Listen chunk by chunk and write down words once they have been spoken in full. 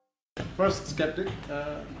First skeptic,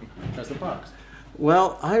 Professor Parks.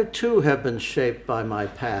 Well, I too have been shaped by my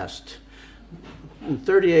past. In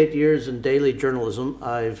 38 years in daily journalism,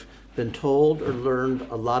 I've been told or learned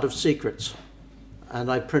a lot of secrets,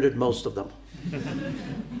 and I printed most of them.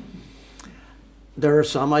 There are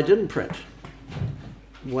some I didn't print.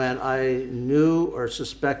 When I knew or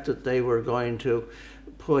suspected they were going to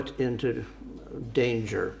put into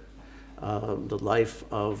danger the life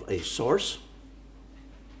of a source,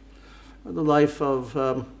 or the life of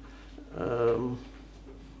an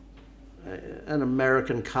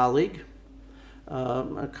American colleague,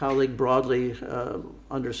 a colleague broadly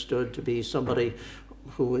understood to be somebody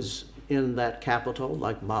who was in that capital,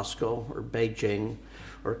 like Moscow or Beijing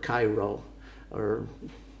or Cairo or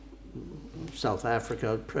South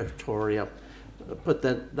Africa, Pretoria, put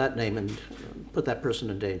that name and put that person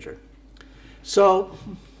in danger. So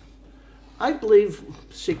I believe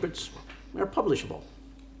secrets are publishable.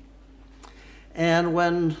 And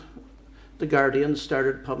when The Guardian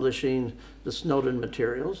started publishing the Snowden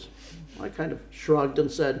materials, I kind of shrugged and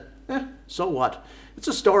said, so what? It's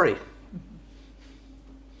a story.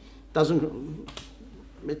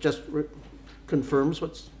 It just confirms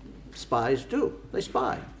what spies do. They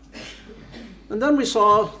spy. And then we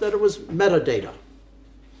saw that it was metadata.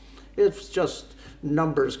 It's just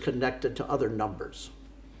numbers connected to other numbers.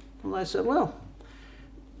 And I said, well,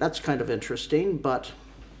 that's kind of interesting, but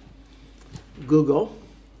Google,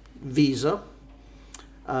 Visa,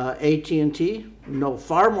 AT&T know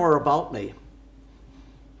far more about me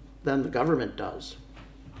than the government does.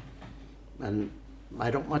 And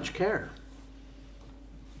I don't much care.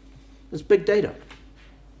 It's big data.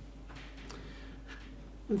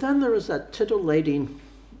 And then there was that titillating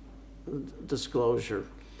disclosure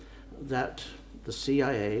that the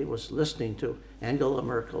CIA was listening to Angela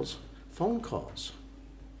Merkel's phone calls.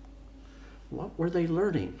 What were they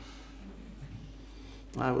learning?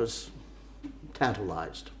 I was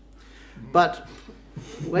tantalized. But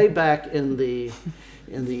way back in the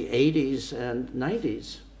 80s and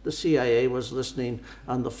 90s, the CIA was listening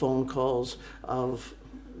on the phone calls of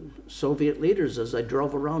Soviet leaders as they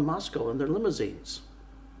drove around Moscow in their limousines.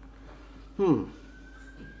 And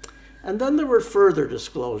then there were further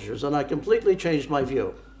disclosures, and I completely changed my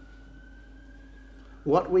view.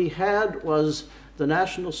 What we had was the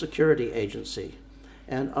National Security Agency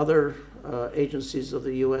and other agencies of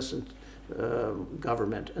the U.S.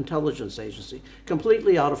 government, intelligence agency,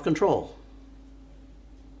 completely out of control.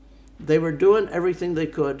 They were doing everything they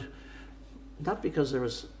could, not because there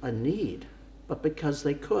was a need, but because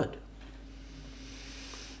they could.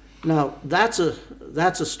 Now, that's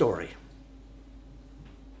a story.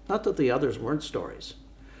 Not that the others weren't stories,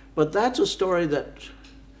 but that's a story that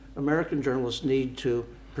American journalists need to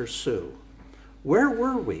pursue. Where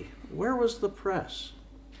were we? Where was the press?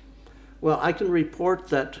 Well, I can report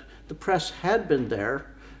that the press had been there,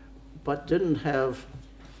 but didn't have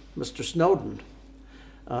Mr. Snowden.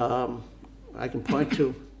 I can point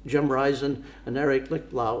to Jim Risen and Eric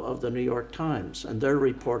Lichtblau of the New York Times, and they're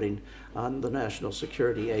reporting on the National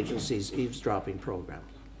Security Agency's eavesdropping program.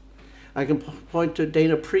 I can point to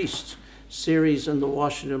Dana Priest's series in the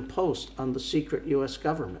Washington Post on the secret U.S.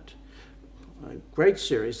 government, a great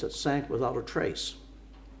series that sank without a trace.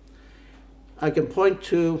 I can point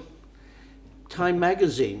to Time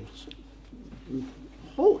Magazine's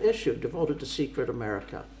whole issue devoted to Secret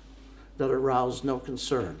America that aroused no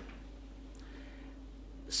concern.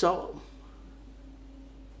 So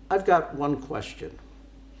I've got one question.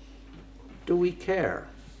 Do we care?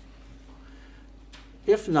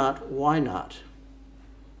 If not, why not?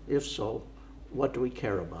 If so, what do we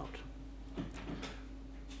care about?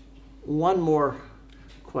 One more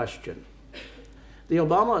question. The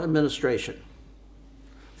Obama administration,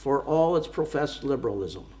 for all its professed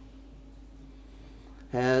liberalism,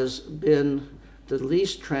 has been the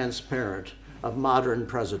least transparent of modern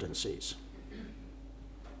presidencies.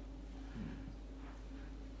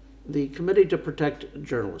 The Committee to Protect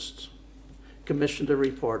Journalists commissioned a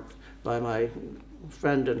report by my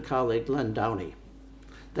friend and colleague Len Downey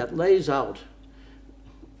that lays out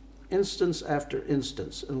instance after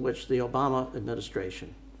instance in which the Obama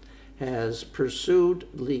administration has pursued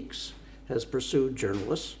leaks, has pursued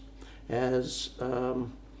journalists, has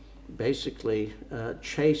basically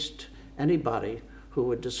chased anybody who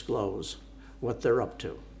would disclose what they're up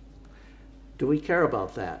to. Do we care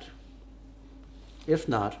about that? If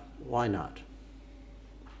not, why not?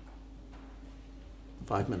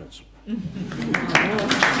 5 minutes.